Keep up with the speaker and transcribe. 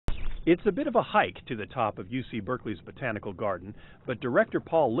It's a bit of a hike to the top of UC Berkeley's Botanical Garden, but Director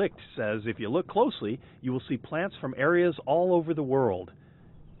Paul Licht says if you look closely, you will see plants from areas all over the world.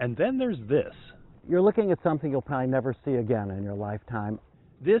 And then there's this. You're looking at something you'll probably never see again in your lifetime.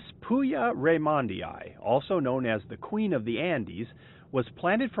 This Puya raimandii, also known as the Queen of the Andes, was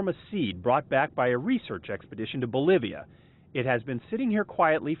planted from a seed brought back by a research expedition to Bolivia. It has been sitting here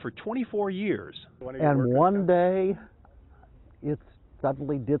quietly for 24 years. And one day, it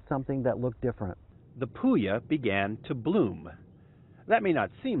suddenly did something that looked different. The Puya began to bloom. That may not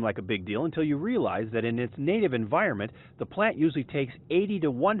seem like a big deal until you realize that in its native environment, the plant usually takes 80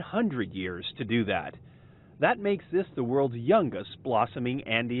 to 100 years to do that. That makes this the world's youngest blossoming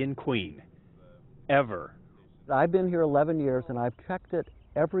Andean queen ever. I've been here 11 years and I've checked it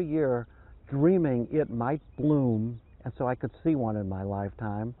every year, dreaming it might bloom, and so I could see one in my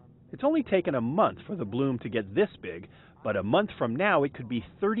lifetime. It's only taken a month for the bloom to get this big, but a month from now it could be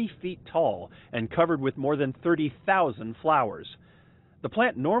 30 feet tall and covered with more than 30,000 flowers. The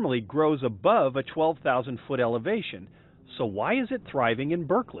plant normally grows above a 12,000-foot elevation, so why is it thriving in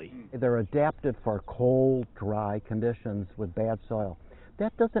Berkeley? They're adapted for cold, dry conditions with bad soil.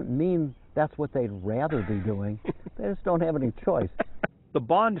 That doesn't mean that's what they'd rather be doing. They just don't have any choice. The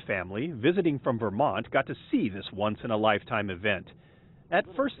Bond family, visiting from Vermont, got to see this once-in-a-lifetime event. At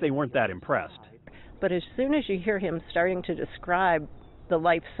first, they weren't that impressed. But as soon as you hear him starting to describe the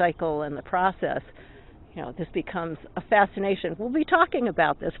life cycle and the process, this becomes a fascination. We'll be talking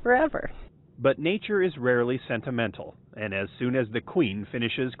about this forever. But nature is rarely sentimental, and as soon as the queen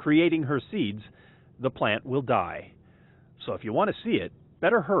finishes creating her seeds, the plant will die. So if you want to see it,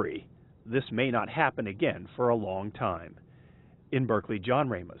 better hurry. This may not happen again for a long time. In Berkeley, John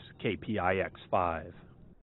Ramos, KPIX 5.